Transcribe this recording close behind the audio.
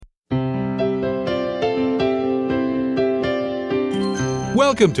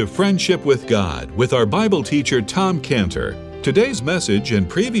Welcome to Friendship with God with our Bible teacher Tom Cantor. Today's message and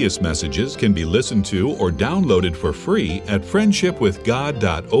previous messages can be listened to or downloaded for free at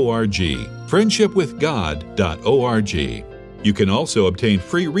friendshipwithgod.org. friendshipwithgod.org. You can also obtain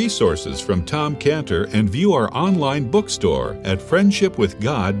free resources from Tom Cantor and view our online bookstore at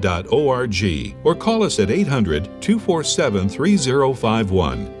friendshipwithgod.org or call us at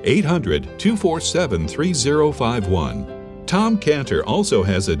 800-247-3051, 800-247-3051. Tom Cantor also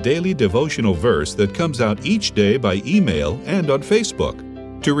has a daily devotional verse that comes out each day by email and on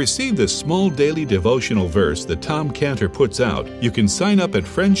Facebook. To receive this small daily devotional verse that Tom Cantor puts out, you can sign up at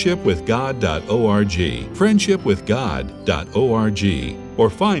friendshipwithgod.org, friendshipwithgod.org, or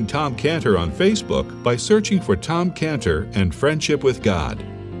find Tom Cantor on Facebook by searching for Tom Cantor and Friendship with God.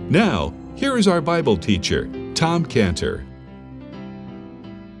 Now, here is our Bible teacher, Tom Cantor.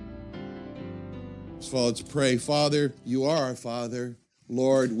 So let's pray. Father, you are our Father.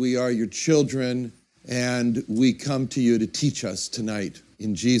 Lord, we are your children, and we come to you to teach us tonight.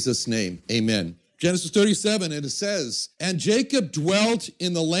 In Jesus' name, amen. Genesis 37, and it says, "And Jacob dwelt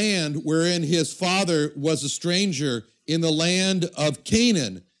in the land wherein his father was a stranger, in the land of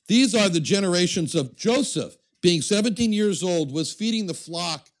Canaan. These are the generations of Joseph. Being 17 years old, was feeding the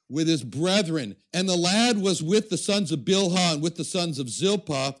flock with his brethren. And the lad was with the sons of Bilhah and with the sons of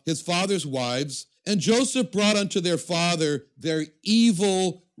Zilpah, his father's wives. And Joseph brought unto their father their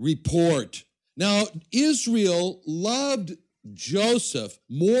evil report." Now, Israel loved Joseph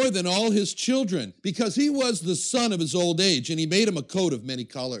more than all his children because he was the son of his old age, and he made him a coat of many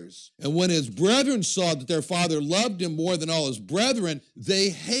colors. And when his brethren saw that their father loved him more than all his brethren,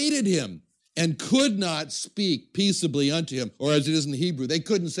 they hated him and could not speak peaceably unto him. Or as it is in the Hebrew, they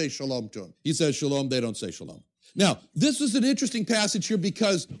couldn't say shalom to him. He says shalom, they don't say shalom. Now, this is an interesting passage here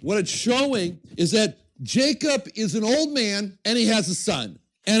because what it's showing is that Jacob is an old man and he has a son.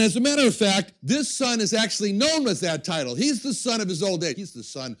 And as a matter of fact, this son is actually known as that title. He's the son of his old age. He's the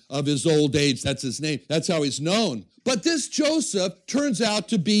son of his old age. That's his name. That's how he's known. But this Joseph turns out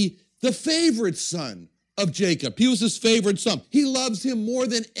to be the favorite son of Jacob. He was his favorite son. He loves him more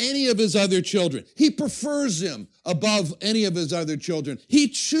than any of his other children. He prefers him above any of his other children. He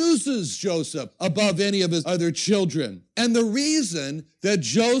chooses Joseph above any of his other children. And the reason that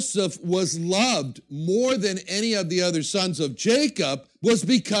Joseph was loved more than any of the other sons of Jacob was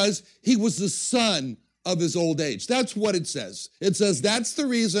because he was the son of his old age. That's what it says. It says that's the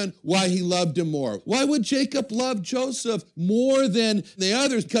reason why he loved him more. Why would Jacob love Joseph more than the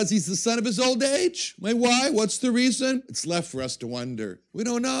others? Because he's the son of his old age. Why? What's the reason? It's left for us to wonder. We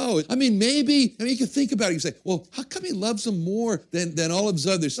don't know. Maybe you can think about it. You say, well, how come he loves him more than all of his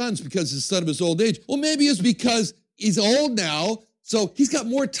other sons? Because he's the son of his old age. Well, maybe it's because he's old now, so he's got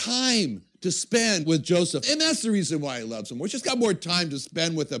more time to spend with Joseph. And that's the reason why he loves him. We've just got more time to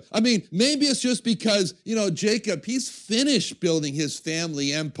spend with him. Maybe it's just because, Jacob, he's finished building his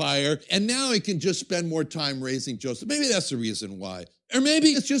family empire, and now he can just spend more time raising Joseph. Maybe that's the reason why. Or maybe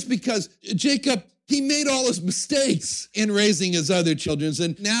it's just because Jacob, he made all his mistakes in raising his other children,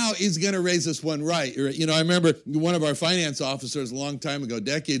 and now he's going to raise this one right. I remember one of our finance officers a long time ago,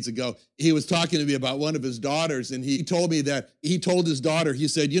 decades ago, he was talking to me about one of his daughters, and he told me that he told his daughter, he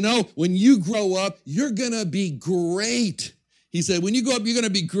said, when you grow up, you're going to be great. He said, when you grow up, you're going to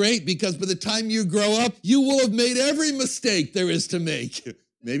be great because by the time you grow up, you will have made every mistake there is to make.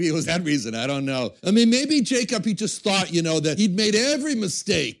 Maybe it was that reason. I don't know. Maybe Jacob, he just thought, that he'd made every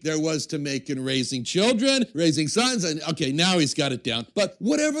mistake there was to make in raising children, raising sons, and okay, now he's got it down. But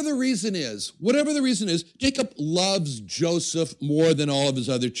whatever the reason is, Jacob loves Joseph more than all of his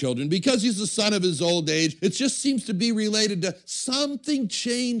other children because he's the son of his old age. It just seems to be related to something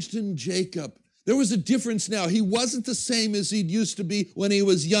changed in Jacob. There was a difference now. He wasn't the same as he'd used to be when he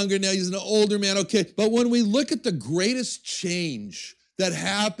was younger. Now he's an older man, okay. But when we look at the greatest change that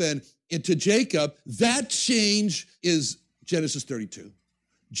happened to Jacob, that change is Genesis 32.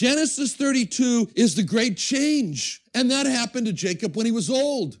 Genesis 32 is the great change. And that happened to Jacob when he was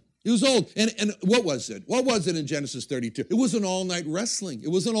old. He was old. And what was it? What was it in Genesis 32? It was an all-night wrestling. It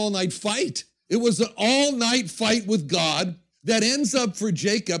was an all-night fight. It was an all-night fight with God that ends up for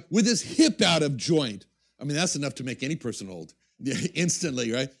Jacob with his hip out of joint. That's enough to make any person old. Yeah,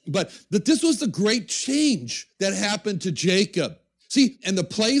 instantly, right? But this was the great change that happened to Jacob. See, and the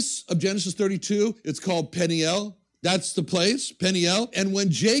place of Genesis 32, it's called Peniel. That's the place, Peniel. And when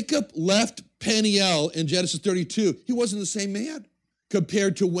Jacob left Peniel in Genesis 32, he wasn't the same man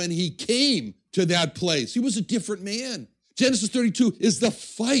compared to when he came to that place. He was a different man. Genesis 32 is the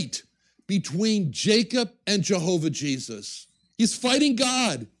fight between Jacob and Jehovah Jesus. He's fighting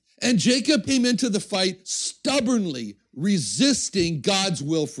God. And Jacob came into the fight stubbornly, resisting God's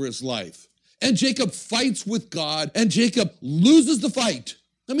will for his life. And Jacob fights with God, and Jacob loses the fight.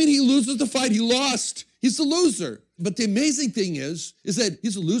 I mean, he loses the fight. He lost. He's the loser. But the amazing thing is that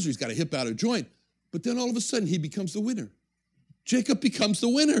he's a loser. He's got a hip out of joint. But then all of a sudden, he becomes the winner. Jacob becomes the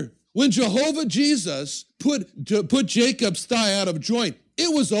winner. When Jehovah Jesus put Jacob's thigh out of joint,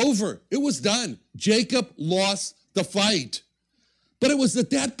 it was over. It was done. Jacob lost the fight. But it was at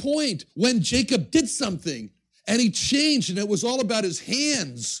that point when Jacob did something, and he changed, and it was all about his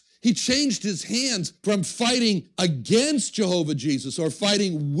hands. He changed his hands from fighting against Jehovah Jesus or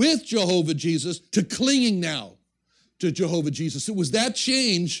fighting with Jehovah Jesus to clinging now to Jehovah Jesus. It was that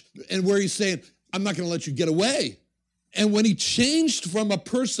change, and where he's saying, I'm not going to let you get away. And when he changed from a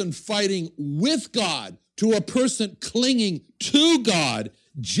person fighting with God to a person clinging to God,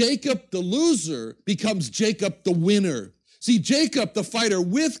 Jacob the loser becomes Jacob the winner. See, Jacob the fighter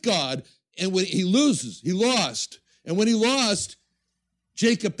with God, and when he loses, he lost. And when he lost,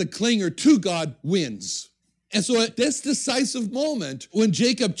 Jacob the clinger to God wins. And so at this decisive moment, when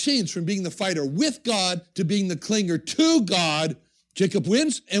Jacob changed from being the fighter with God to being the clinger to God, Jacob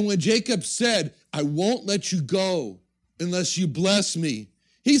wins. And when Jacob said, I won't let you go unless you bless me,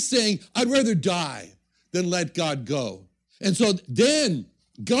 he's saying, I'd rather die than let God go. And so then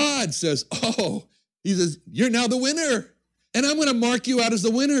God says, he says, you're now the winner. And I'm going to mark you out as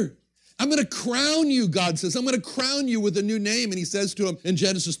the winner. I'm going to crown you, God says. I'm going to crown you with a new name. And he says to him in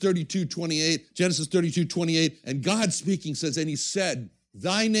Genesis 32:28, and God speaking says, and he said,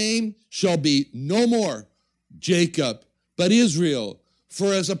 thy name shall be no more Jacob, but Israel.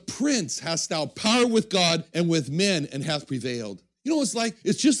 For as a prince hast thou power with God and with men, and hast prevailed. You know what it's like?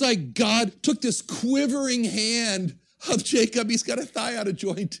 It's just like God took this quivering hand of Jacob. He's got a thigh out of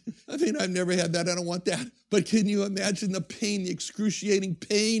joint. I mean, I've never had that. I don't want that. But can you imagine the pain, the excruciating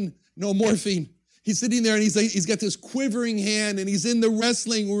pain? No morphine. He's sitting there and he's got this quivering hand, and he's in the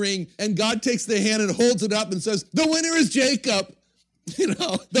wrestling ring, and God takes the hand and holds it up and says, the winner is Jacob. You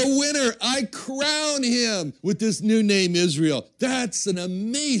know, the winner, I crown him with this new name, Israel. That's an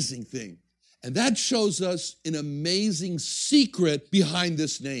amazing thing. And that shows us an amazing secret behind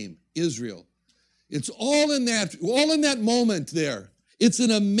this name, Israel. It's all in that moment there. It's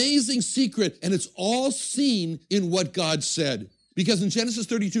an amazing secret, and it's all seen in what God said. Because in Genesis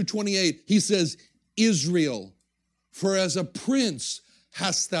 32:28, he says, Israel, for as a prince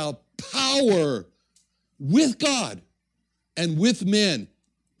hast thou power with God and with men,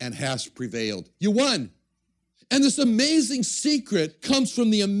 and hast prevailed. You won. And this amazing secret comes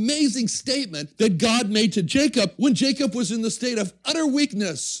from the amazing statement that God made to Jacob when Jacob was in the state of utter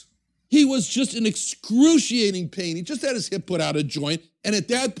weakness. He was just in excruciating pain. He just had his hip put out of joint. And at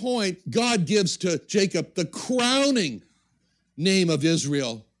that point, God gives to Jacob the crowning name of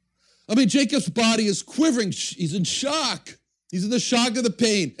Israel. I mean, Jacob's body is quivering. He's in shock. He's in the shock of the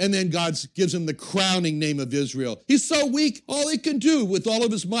pain. And then God gives him the crowning name of Israel. He's so weak, all he can do with all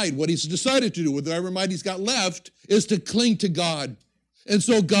of his might, what he's decided to do with whatever might he's got left, is to cling to God. And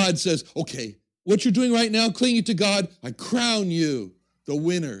so God says, okay, what you're doing right now, clinging to God, I crown you the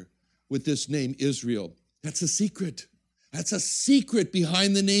winner with this name Israel. That's a secret. That's a secret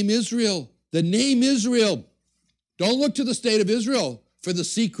behind the name Israel. The name Israel. Don't look to the state of Israel for the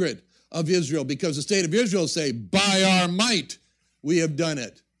secret of Israel, because the state of Israel say, by our might, we have done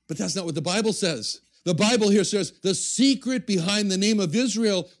it. But that's not what the Bible says. The Bible here says the secret behind the name of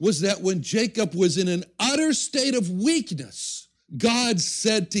Israel was that when Jacob was in an utter state of weakness, God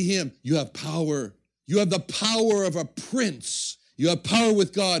said to him, you have power. You have the power of a prince. You have power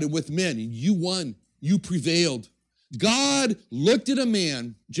with God and with men, and you won. You prevailed. God looked at a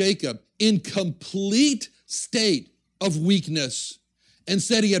man, Jacob, in complete state of weakness and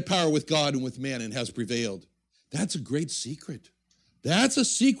said he had power with God and with man and has prevailed. That's a great secret. That's a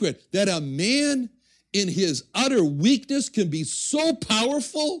secret, that a man in his utter weakness can be so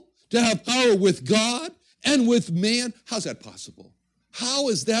powerful to have power with God and with man. How's that possible? How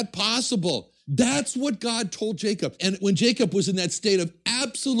is that possible? That's what God told Jacob. And when Jacob was in that state of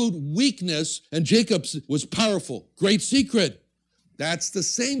absolute weakness, and Jacob was powerful, great secret. That's the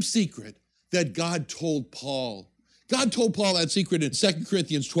same secret that God told Paul. God told Paul that secret in 2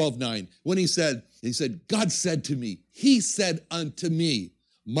 Corinthians 12:9, when he said, God said to me, he said unto me,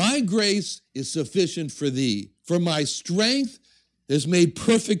 my grace is sufficient for thee, for my strength is made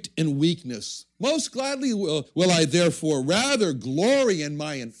perfect in weakness. Most gladly will I therefore rather glory in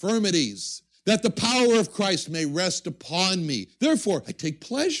my infirmities, that the power of Christ may rest upon me. Therefore, I take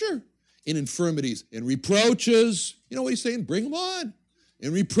pleasure in infirmities, in reproaches. You know what he's saying? Bring them on.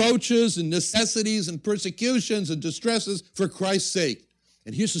 In reproaches and necessities and persecutions and distresses for Christ's sake.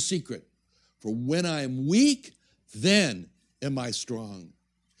 And here's the secret. For when I am weak, then am I strong.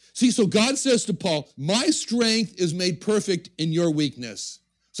 See, so God says to Paul, my strength is made perfect in your weakness.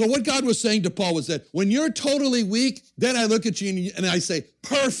 So what God was saying to Paul was that when you're totally weak, then I look at you and I say,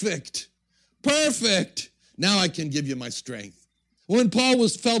 perfect, perfect. Now I can give you my strength. When Paul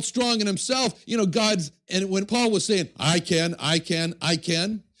felt strong in himself, and when Paul was saying, I can,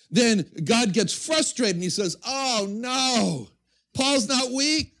 then God gets frustrated and he says, oh no, Paul's not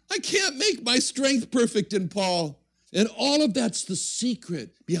weak. I can't make my strength perfect in Paul. And all of that's the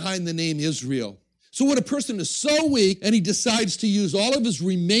secret behind the name Israel. So when a person is so weak and he decides to use all of his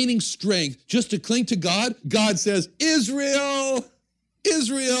remaining strength just to cling to God, God says, Israel,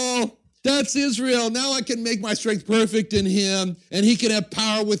 Israel, that's Israel. Now I can make my strength perfect in him and he can have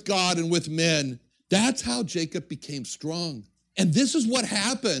power with God and with men. That's how Jacob became strong. And this is what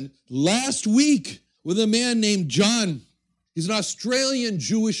happened last week with a man named John. He's an Australian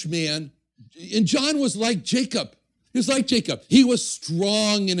Jewish man. And John was like Jacob. He was like Jacob. He was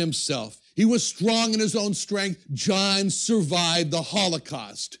strong in himself. He was strong in his own strength. John survived the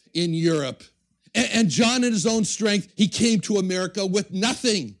Holocaust in Europe. And John in his own strength, he came to America with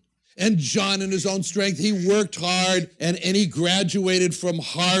nothing. And John in his own strength, he worked hard and he graduated from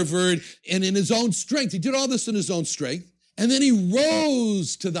Harvard. And in his own strength, he did all this in his own strength. And then he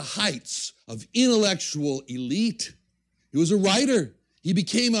rose to the heights of intellectual elite. He was a writer. He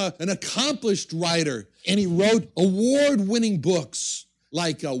became an accomplished writer. And he wrote award-winning books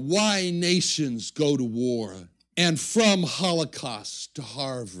like Why Nations Go to War and From Holocaust to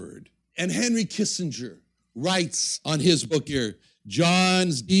Harvard. And Henry Kissinger writes on his book here,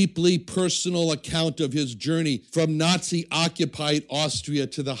 John's deeply personal account of his journey from Nazi-occupied Austria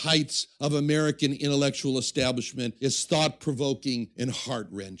to the heights of American intellectual establishment is thought-provoking and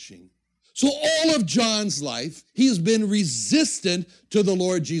heart-wrenching. So all of John's life, he has been resistant to the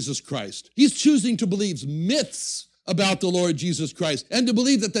Lord Jesus Christ. He's choosing to believe myths about the Lord Jesus Christ and to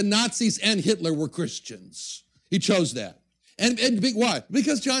believe that the Nazis and Hitler were Christians. He chose that. And why?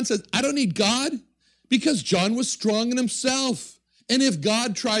 Because John says, I don't need God, because John was strong in himself. And if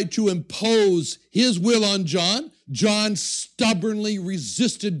God tried to impose his will on John, John stubbornly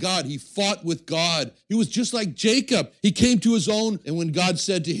resisted God. He fought with God. He was just like Jacob. He came to his own, and when God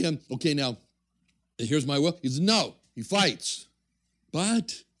said to him, okay, now, here's my will, he says, no, he fights.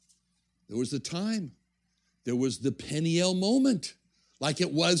 But there was the time. There was the Peniel moment, like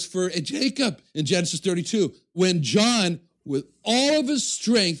it was for Jacob in Genesis 32, when John, with all of his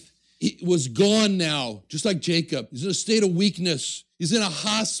strength, he was gone now, just like Jacob. He's in a state of weakness. He's in a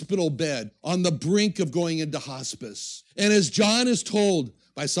hospital bed on the brink of going into hospice. And as John is told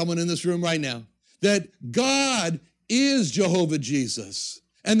by someone in this room right now, that God is Jehovah Jesus,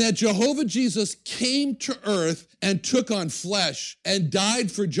 and that Jehovah Jesus came to earth and took on flesh and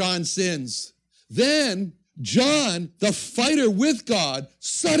died for John's sins. Then John, the fighter with God,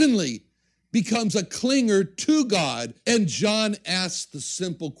 suddenly becomes a clinger to God. And John asks the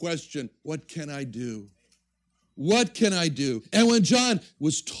simple question, what can I do? What can I do? And when John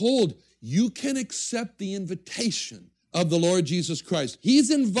was told, you can accept the invitation of the Lord Jesus Christ, he's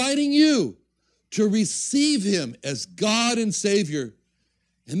inviting you to receive him as God and Savior.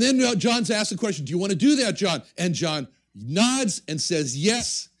 And then John's asked the question, do you want to do that, John? And John nods and says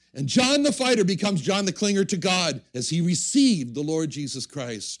yes. And John the fighter becomes John the clinger to God as he received the Lord Jesus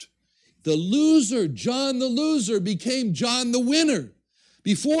Christ. The loser, John the loser, became John the winner.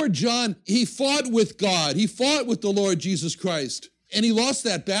 Before John, he fought with God. He fought with the Lord Jesus Christ. And he lost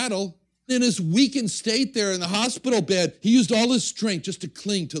that battle. In his weakened state there in the hospital bed, he used all his strength just to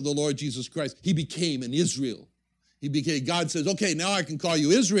cling to the Lord Jesus Christ. He became an Israel. God says, okay, now I can call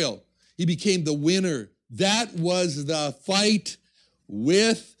you Israel. He became the winner. That was the fight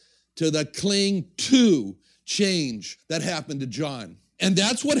with to the cling to change that happened to John. And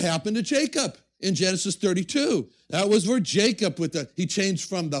that's what happened to Jacob in Genesis 32. That was where Jacob, he changed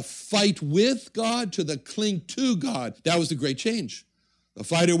from the fight with God to the cling to God. That was the great change. The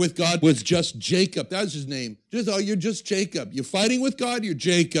fighter with God was just Jacob. That was his name. You're just Jacob. You're fighting with God, you're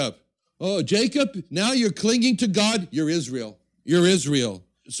Jacob. Oh, Jacob, now you're clinging to God, you're Israel. You're Israel.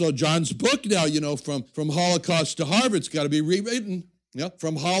 So John's book now, from Holocaust to Harvard, it's got to be rewritten. Yeah,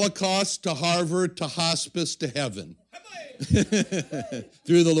 from Holocaust to Harvard to hospice to heaven.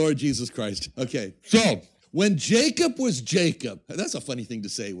 Through the Lord Jesus Christ. Okay, so when Jacob was Jacob, that's a funny thing to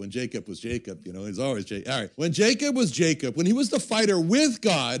say, when Jacob was Jacob, he's always Jacob. All right, when Jacob was Jacob, when he was the fighter with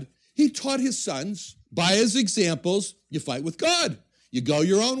God, he taught his sons, by his examples, you fight with God. You go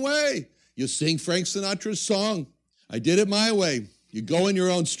your own way. You sing Frank Sinatra's song, I did it my way. You go in your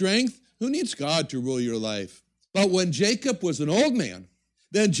own strength. Who needs God to rule your life? But when Jacob was an old man,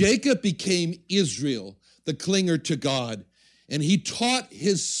 then Jacob became Israel, the clinger to God. And he taught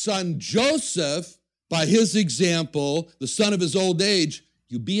his son Joseph, by his example, the son of his old age,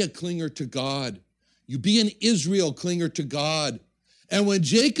 you be a clinger to God. You be an Israel clinger to God. And when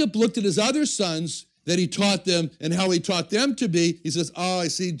Jacob looked at his other sons that he taught them and how he taught them to be, he says, oh, I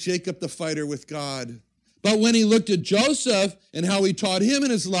see Jacob the fighter with God. But when he looked at Joseph and how he taught him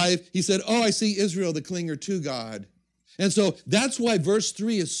in his life, he said, oh, I see Israel the clinger to God. And so that's why verse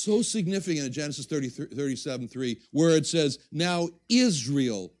 3 is so significant in Genesis 37:3, where it says, now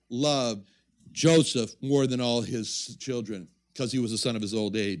Israel loved Joseph more than all his children because he was the son of his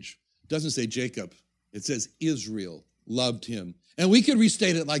old age. It doesn't say Jacob. It says Israel loved him. And we could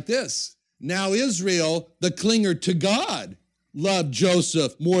restate it like this. Now Israel, the clinger to God, loved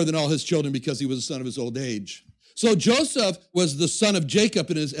Joseph more than all his children because he was the son of his old age. So Joseph was the son of Jacob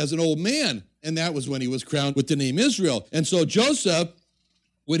as an old man, and that was when he was crowned with the name Israel. And so Joseph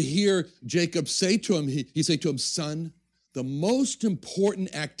would hear Jacob say to him, he'd say to him, son, the most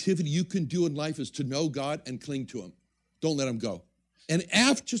important activity you can do in life is to know God and cling to him. Don't let him go. And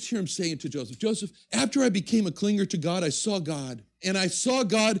just hear him saying to Joseph, Joseph, after I became a clinger to God, I saw God. And I saw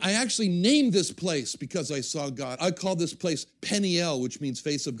God. I actually named this place because I saw God. I call this place Peniel, which means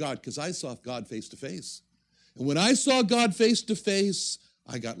face of God, because I saw God face to face. And when I saw God face to face,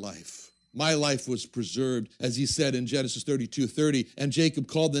 I got life. My life was preserved, as he said in Genesis 32:30. And Jacob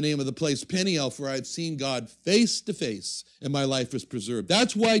called the name of the place Peniel, for I had seen God face to face, and my life was preserved.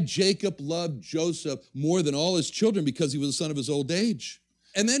 That's why Jacob loved Joseph more than all his children, because he was the son of his old age.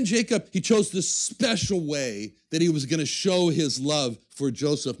 And then Jacob, he chose this special way that he was going to show his love for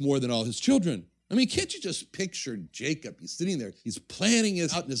Joseph more than all his children. I mean, can't you just picture Jacob? He's sitting there, he's planning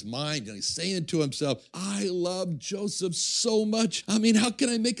it out in his mind, and he's saying to himself, I love Joseph so much. I mean, how can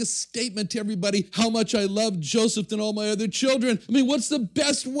I make a statement to everybody how much I love Joseph than all my other children? I mean, what's the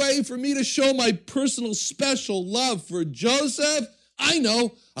best way for me to show my personal special love for Joseph? I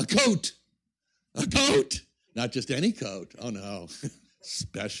know, a coat. A coat. Not just any coat. Oh, no.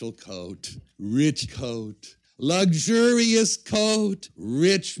 Special coat. Rich coat. Luxurious coat,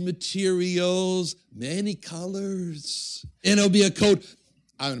 rich materials, many colors. And it'll be a coat.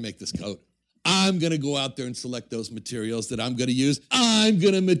 I'm going to make this coat. I'm going to go out there and select those materials that I'm going to use. I'm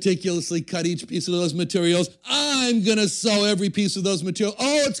going to meticulously cut each piece of those materials. I'm going to sew every piece of those materials.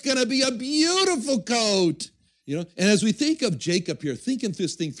 Oh, it's going to be a beautiful coat. You know, and as we think of Jacob here, thinking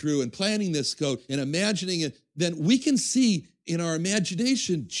this thing through and planning this coat and imagining it, then we can see in our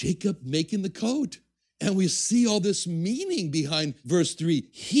imagination Jacob making the coat. And we see all this meaning behind verse 3.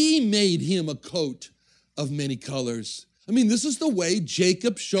 He made him a coat of many colors. I mean, this is the way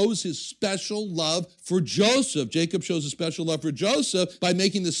Jacob shows his special love for Joseph. Jacob shows his special love for Joseph by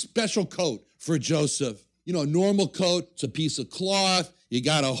making this special coat for Joseph. You know, a normal coat, it's a piece of cloth. You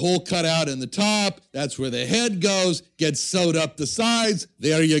got a hole cut out in the top. That's where the head goes. Gets sewed up the sides.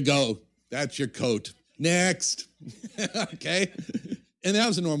 There you go. That's your coat. Next. Okay? And that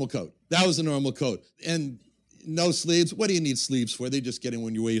was a normal coat. That was a normal coat. And no sleeves. What do you need sleeves for? They just get in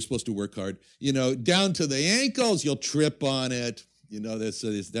when you're supposed to work hard. You know, down to the ankles, you'll trip on it. You know,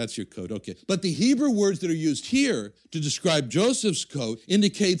 that's your coat. Okay. But the Hebrew words that are used here to describe Joseph's coat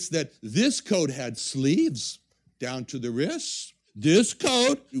indicates that this coat had sleeves down to the wrists. This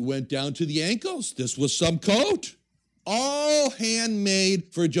coat went down to the ankles. This was some coat. All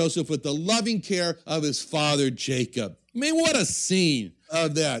handmade for Joseph with the loving care of his father, Jacob. I mean, what a scene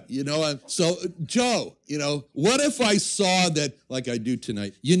of that, you know. So, Joe, you know, what if I saw that, like I do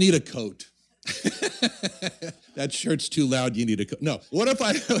tonight, you need a coat? That shirt's too loud, you need a coat. No, what if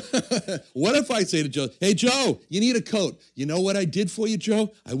I say to Joe, hey, Joe, you need a coat. You know what I did for you,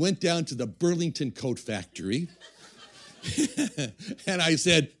 Joe? I went down to the Burlington Coat Factory, and I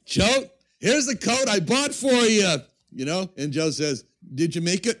said, Joe, here's the coat I bought for you. You know, and Joe says, did you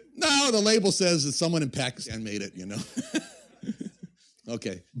make it? No, the label says that someone in Pakistan made it, you know.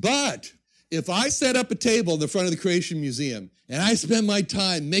 Okay, but if I set up a table in the front of the Creation Museum and I spend my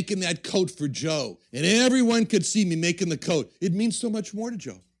time making that coat for Joe and everyone could see me making the coat, it means so much more to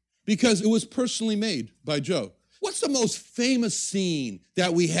Joe because it was personally made by Joe. What's the most famous scene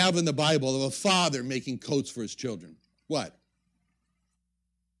that we have in the Bible of a father making coats for his children? What?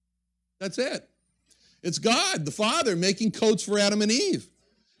 That's it. It's God, the Father, making coats for Adam and Eve.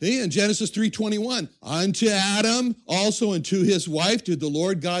 See, in Genesis 3:21, unto Adam, also unto his wife, did the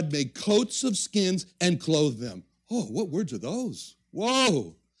Lord God make coats of skins and clothe them. Oh, what words are those?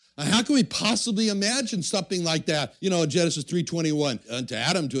 Whoa. How can we possibly imagine something like that? You know, in Genesis 3:21, unto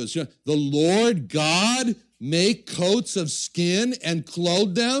Adam, to his children, the Lord God make coats of skin and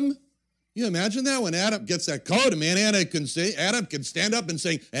clothe them? You imagine that when Adam gets that coat, man, Adam can stand up and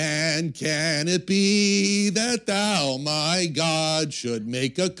sing, and can it be that thou, my God, should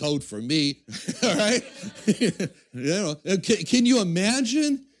make a coat for me? All right? Can you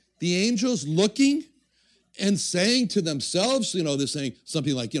imagine the angels looking and saying to themselves, they're saying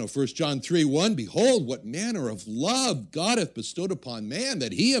something like, 1 John 3:1, behold, what manner of love God hath bestowed upon man,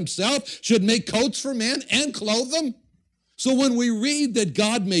 that he himself should make coats for man and clothe them? So when we read that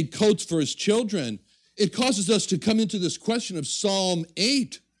God made coats for his children, it causes us to come into this question of Psalm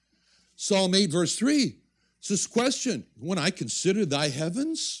 8. Psalm 8, verse 3. It's this question, when I consider thy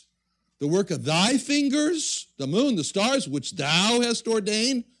heavens, the work of thy fingers, the moon, the stars, which thou hast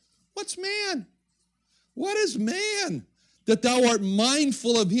ordained, what's man? What is man that thou art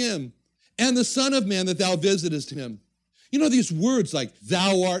mindful of him, and the Son of Man that thou visitest him? These words like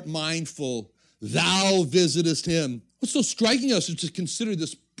thou art mindful, thou visitest him. What's so striking us is to consider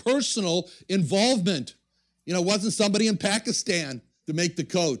this personal involvement. It wasn't somebody in Pakistan to make the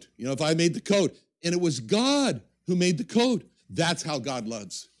coat. If I made the coat, and it was God who made the coat, that's how God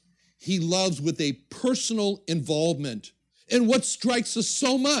loves. He loves with a personal involvement. And what strikes us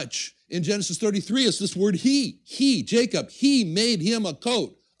so much in Genesis 33 is this word he, Jacob, he made him a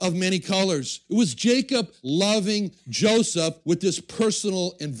coat of many colors. It was Jacob loving Joseph with this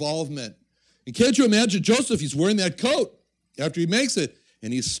personal involvement. And can't you imagine Joseph, he's wearing that coat after he makes it,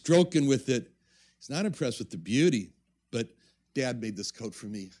 and he's stroking with it. He's not impressed with the beauty, but Dad made this coat for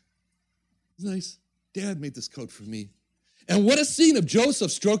me. It's nice. Dad made this coat for me. And what a scene of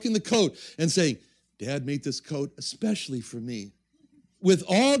Joseph stroking the coat and saying, Dad made this coat especially for me. With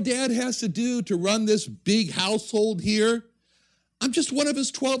all Dad has to do to run this big household here, I'm just one of his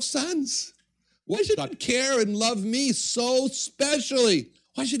 12 sons. Why should God care and love me so specially?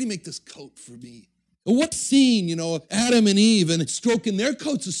 Why should he make this coat for me? And what scene, Adam and Eve and stroking their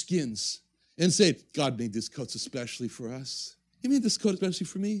coats of skins and say, God made this coat especially for us. He made this coat especially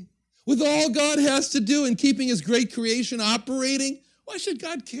for me. With all God has to do in keeping his great creation operating, why should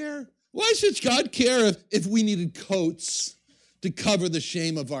God care? Why should God care if we needed coats to cover the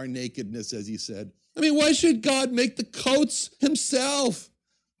shame of our nakedness, as he said? Why should God make the coats himself?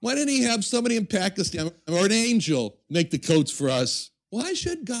 Why didn't he have somebody in Pakistan or an angel make the coats for us? Why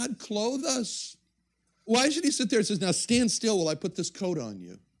should God clothe us? Why should he sit there and says, now stand still while I put this coat on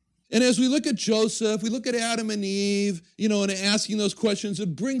you? And as we look at Joseph, we look at Adam and Eve, and asking those questions,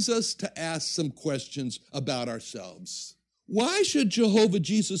 it brings us to ask some questions about ourselves. Why should Jehovah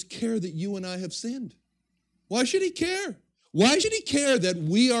Jesus care that you and I have sinned? Why should he care? Why should he care that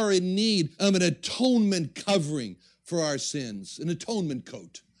we are in need of an atonement covering for our sins, an atonement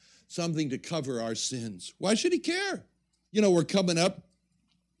coat, something to cover our sins? Why should he care? We're coming up.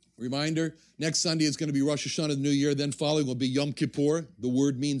 Reminder, next Sunday is going to be Rosh Hashanah, the New Year. Then following will be Yom Kippur. The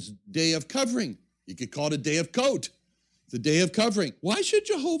word means day of covering. You could call it a day of coat. It's a day of covering. Why should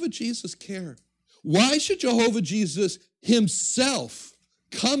Jehovah Jesus care? Why should Jehovah Jesus himself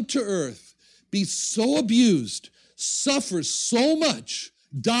come to earth, be so abused, suffer so much,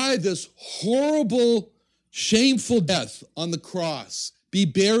 die this horrible, shameful death on the cross, be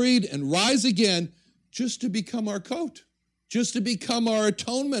buried and rise again just to become our coat? Just to become our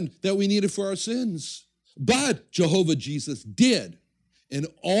atonement that we needed for our sins. But Jehovah Jesus did. And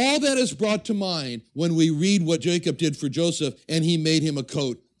all that is brought to mind when we read what Jacob did for Joseph, and he made him a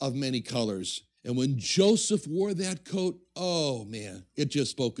coat of many colors. And when Joseph wore that coat, oh man, it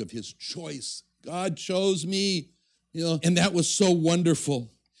just spoke of his choice. God chose me, and that was so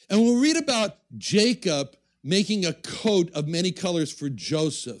wonderful. And when we read about Jacob making a coat of many colors for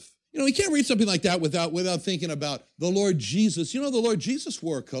Joseph, we can't read something like that without thinking about the Lord Jesus. The Lord Jesus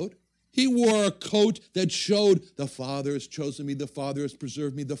wore a coat. He wore a coat that showed the Father has chosen me, the Father has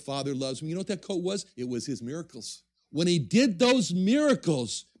preserved me, the Father loves me. You know what that coat was? It was his miracles. When he did those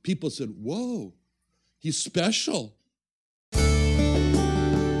miracles, people said, whoa, he's special.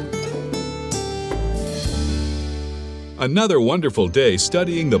 Another wonderful day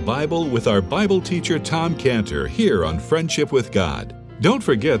studying the Bible with our Bible teacher Tom Cantor here on Friendship with God. Don't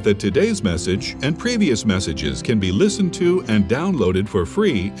forget that today's message and previous messages can be listened to and downloaded for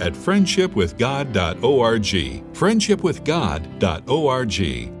free at friendshipwithgod.org. friendshipwithgod.org.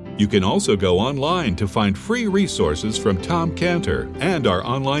 You can also go online to find free resources from Tom Cantor and our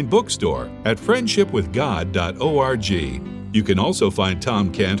online bookstore at friendshipwithgod.org. You can also find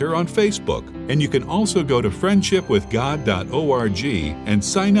Tom Cantor on Facebook, and you can also go to friendshipwithgod.org and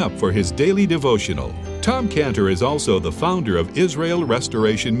sign up for his daily devotional. Tom Cantor is also the founder of Israel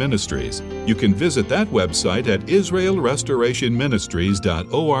Restoration Ministries. You can visit that website at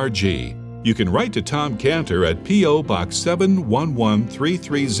israelrestorationministries.org. You can write to Tom Cantor at P.O. Box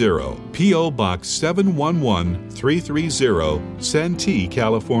 711330, P.O. Box 711330, Santee,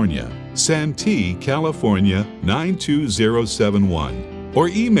 California. Santee, California 92071. Or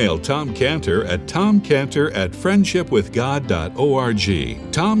email Tom Cantor at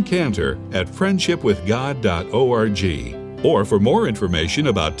tomcantor@friendshipwithgod.org, tomcantor@friendshipwithgod.org. Or for more information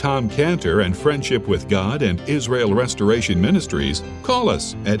about Tom Cantor and Friendship with God and Israel Restoration Ministries, call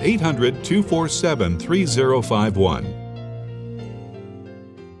us at 800-247-3051.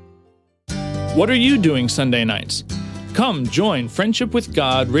 What are you doing Sunday nights? Come join Friendship with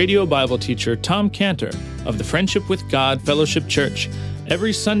God radio Bible teacher Tom Cantor of the Friendship with God Fellowship Church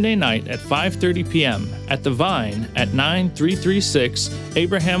every Sunday night at 5:30 p.m. at The Vine at 9336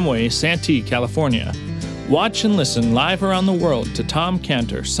 Abraham Way, Santee, California. Watch and listen live around the world to Tom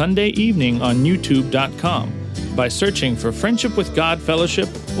Cantor Sunday evening on YouTube.com by searching for Friendship with God Fellowship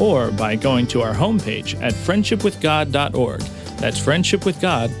or by going to our homepage at friendshipwithgod.org. That's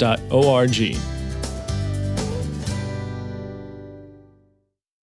friendshipwithgod.org.